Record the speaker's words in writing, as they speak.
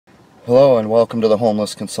Hello and welcome to the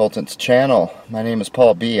Homeless Consultants channel. My name is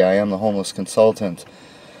Paul B. I am the Homeless Consultant.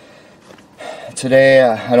 Today,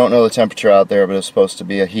 I don't know the temperature out there, but it's supposed to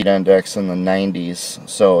be a heat index in the 90s.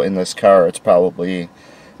 So in this car, it's probably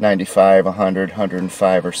 95, 100,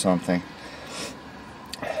 105 or something.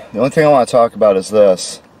 The only thing I want to talk about is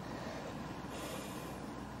this.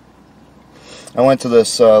 I went to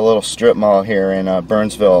this little strip mall here in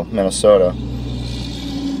Burnsville, Minnesota,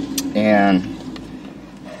 and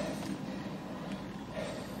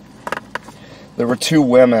there were two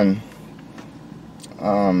women,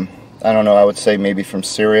 I don't know, I would say maybe from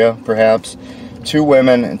Syria, perhaps. Two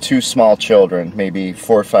women and two small children, maybe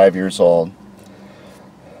 4 or 5 years old.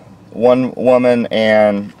 One woman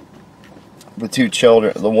and the two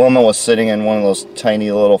children, the woman was sitting in one of those tiny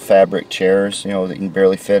little fabric chairs, you know, that you can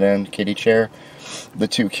barely fit in, kiddie chair. The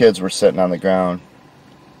two kids were sitting on the ground.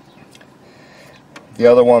 The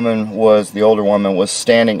other woman the older woman was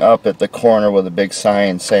standing up at the corner with a big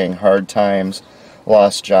sign saying hard times,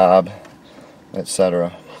 lost job,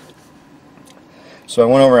 etc. So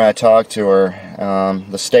I went over and I talked to her.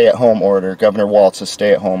 The stay-at-home order, Governor Walz's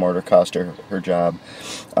stay-at-home order cost her her job.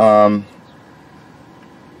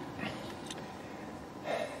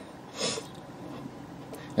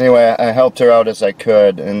 Anyway, I helped her out as I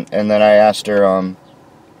could, and then I asked her,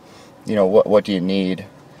 you know, what do you need?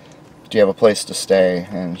 Do you have a place to stay?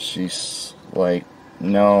 And she's like,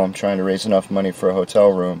 no, I'm trying to raise enough money for a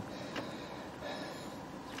hotel room.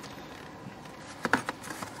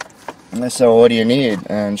 And I said, well, what do you need?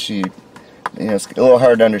 And she, you know, it's a little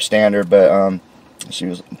hard to understand her, but she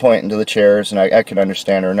was pointing to the chairs, and I could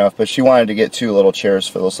understand her enough. But she wanted to get two little chairs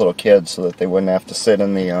for those little kids so that they wouldn't have to sit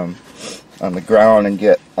in the on the ground and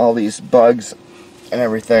get all these bugs and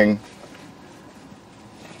everything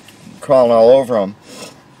crawling all over them.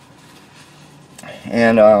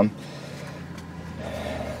 And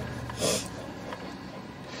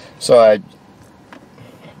so I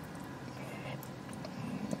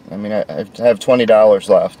have $20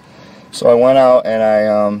 left. So I went out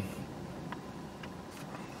and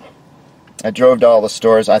I drove to all the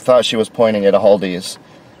stores. I thought she was pointing at Aldi's.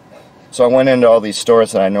 So I went into all these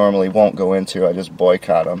stores that I normally won't go into. I just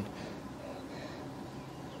boycott them.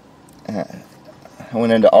 I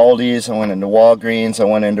went into Aldi's, I went into Walgreens, I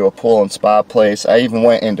went into a pool and spa place. I even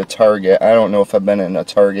went into Target. I don't know if I've been in a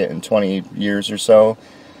Target in 20 years or so.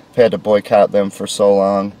 I've had to boycott them for so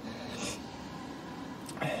long.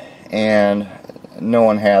 And no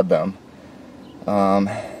one had them.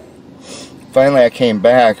 Finally I came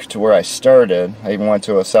back to where I started. I even went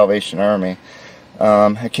to a Salvation Army.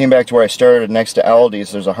 I came back to where I started. Next to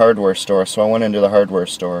Aldi's there's a hardware store, so I went into the hardware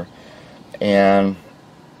store, and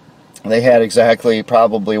they had exactly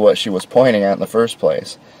probably what she was pointing at in the first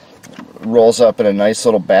place. Rolls up in a nice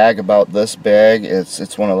little bag about this big.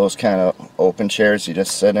 It's one of those kind of open chairs you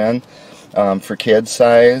just sit in, for kids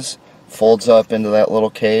size. Folds up into that little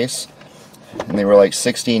case, and they were like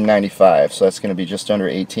 $16.95, so that's going to be just under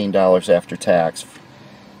 $18 after tax.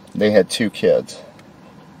 They had two kids.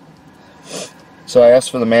 So I asked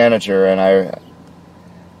for the manager, and I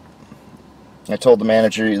told the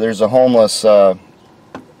manager, there's a homeless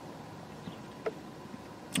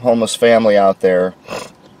family out there.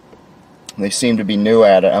 They seem to be new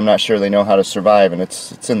at it. I'm not sure they know how to survive, and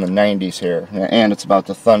it's in the 90s here, and it's about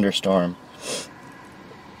to thunderstorm.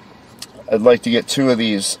 I'd like to get two of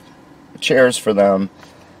these chairs for them.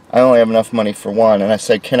 I only have enough money for one. And I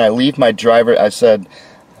said, can I leave my driver? I said,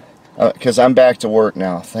 because I'm back to work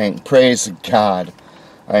now. Praise God,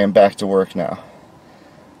 I am back to work now.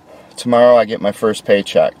 Tomorrow I get my first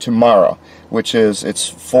paycheck. Tomorrow, which is, it's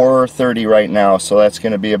 4:30 right now, so that's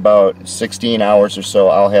going to be about 16 hours or so.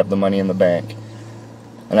 I'll have the money in the bank.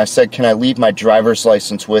 And I said, can I leave my driver's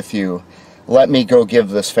license with you? Let me go give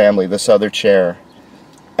this family this other chair,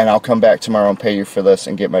 and I'll come back tomorrow and pay you for this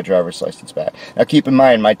and get my driver's license back. Now keep in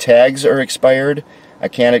mind, my tags are expired. I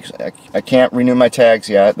can't renew my tags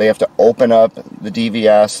yet. They have to open up the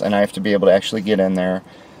DVS, and I have to be able to actually get in there.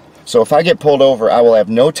 So if I get pulled over, I will have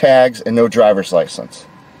no tags and no driver's license.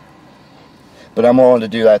 But I'm willing to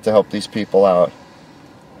do that to help these people out.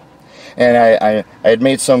 And I had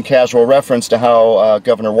made some casual reference to how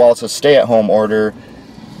Governor Walz's stay-at-home order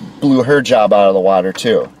blew her job out of the water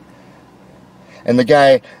too. And the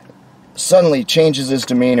guy suddenly changes his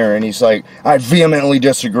demeanor, and he's like, I vehemently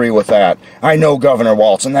disagree with that. I know Governor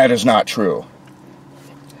Walz, and that is not true.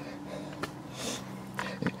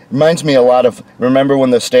 It reminds me a lot of, remember when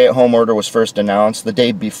the stay-at-home order was first announced, the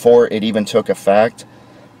day before it even took effect?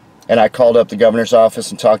 And I called up the governor's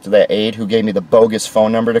office and talked to that aide who gave me the bogus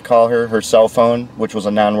phone number to call her cell phone, which was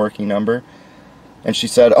a non-working number. And she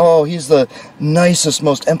said, oh, he's the nicest,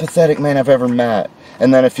 most empathetic man I've ever met.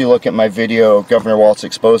 And then if you look at my video, Governor Walz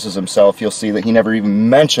exposes himself, you'll see that he never even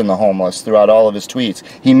mentioned the homeless throughout all of his tweets.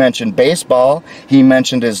 He mentioned baseball, he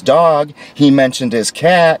mentioned his dog, he mentioned his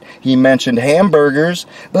cat, he mentioned hamburgers,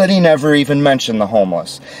 but he never even mentioned the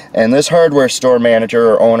homeless. And this hardware store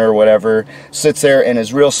manager or owner or whatever sits there and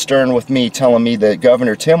is real stern with me, telling me that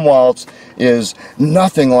Governor Tim Walz is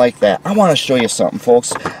nothing like that. I want to show you something,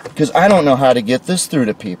 folks, because I don't know how to get this through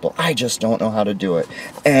to people. I just don't know how to do it.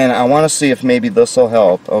 And I want to see if maybe this will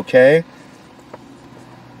help, okay?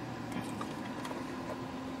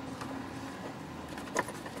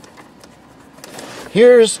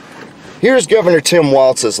 Here's Governor Tim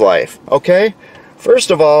Walz's life, okay? First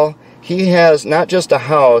of all, he has not just a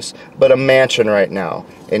house, but a mansion right now.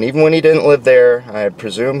 And even when he didn't live there, I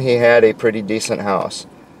presume he had a pretty decent house.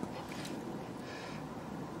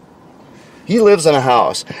 He lives in a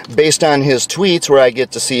house. Based on his tweets where I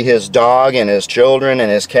get to see his dog and his children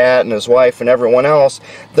and his cat and his wife and everyone else,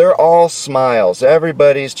 they're all smiles.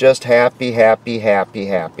 Everybody's just happy, happy, happy,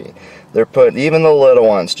 happy. They're putting, even the little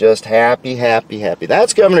ones, just happy, happy, happy.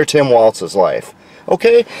 That's Governor Tim Walz's life.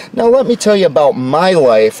 Okay? Now let me tell you about my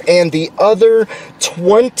life and the other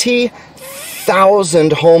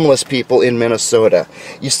 20,000 homeless people in Minnesota.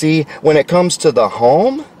 You see, when it comes to the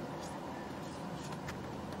home,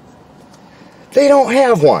 they don't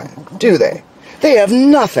have one, do they? They have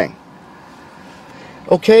nothing.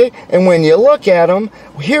 Okay? And when you look at them,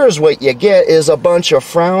 here's what you get is a bunch of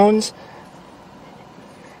frowns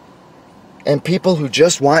and people who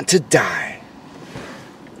just want to die.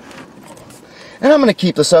 And I'm going to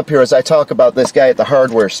keep this up here as I talk about this guy at the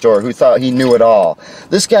hardware store who thought he knew it all.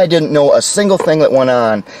 This guy didn't know a single thing that went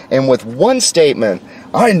on, and with one statement,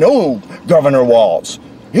 I know Governor Walz.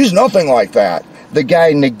 He's nothing like that. The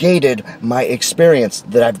guy negated my experience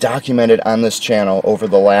that I've documented on this channel over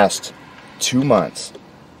the last 2 months.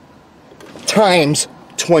 Times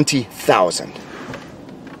 20,000.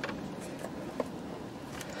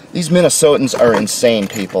 These Minnesotans are insane,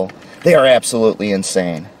 people. They are absolutely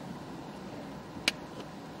insane.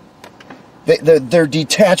 Their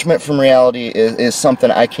detachment from reality is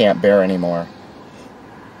something I can't bear anymore.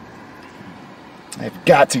 I've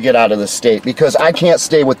got to get out of this state because I can't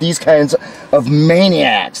stay with these kinds of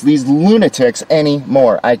maniacs, these lunatics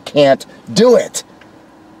anymore. I can't do it.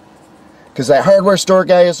 Because that hardware store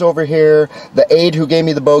guy is over here, the aide who gave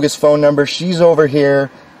me the bogus phone number, she's over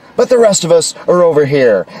here, but the rest of us are over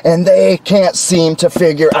here. And they can't seem to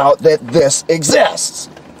figure out that this exists.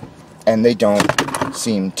 And they don't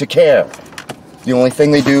seem to care. The only thing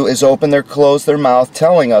they do is close their mouth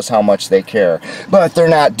telling us how much they care. But they're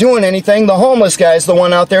not doing anything. The homeless guy's the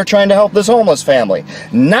one out there trying to help this homeless family.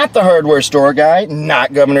 Not the hardware store guy,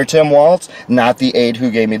 not Governor Tim Walz, not the aide who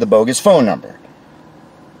gave me the bogus phone number.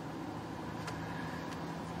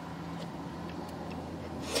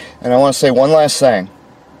 And I want to say one last thing.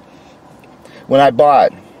 When I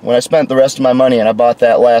spent the rest of my money and I bought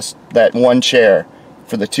that one chair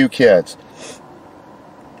for the 2 kids,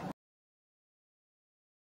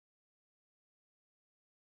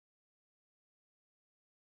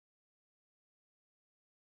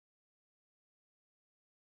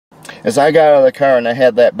 as I got out of the car and I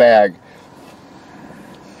had that bag,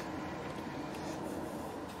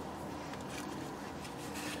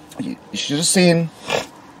 you should have seen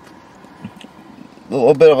a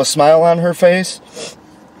little bit of a smile on her face.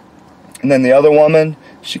 And then the other woman,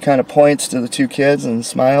 she kind of points to the 2 kids and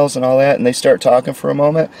smiles and all that, and they start talking for a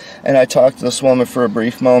moment. And I talked to this woman for a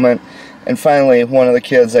brief moment, and finally one of the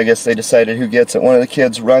kids, I guess they decided who gets it, one of the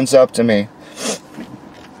kids runs up to me.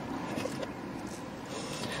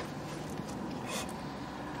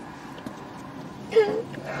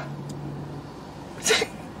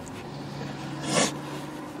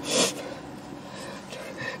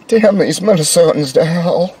 Damn these Minnesotans to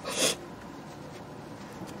hell.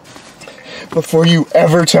 Before you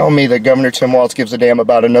ever tell me that Governor Tim Walz gives a damn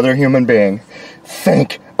about another human being,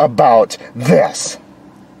 think about this.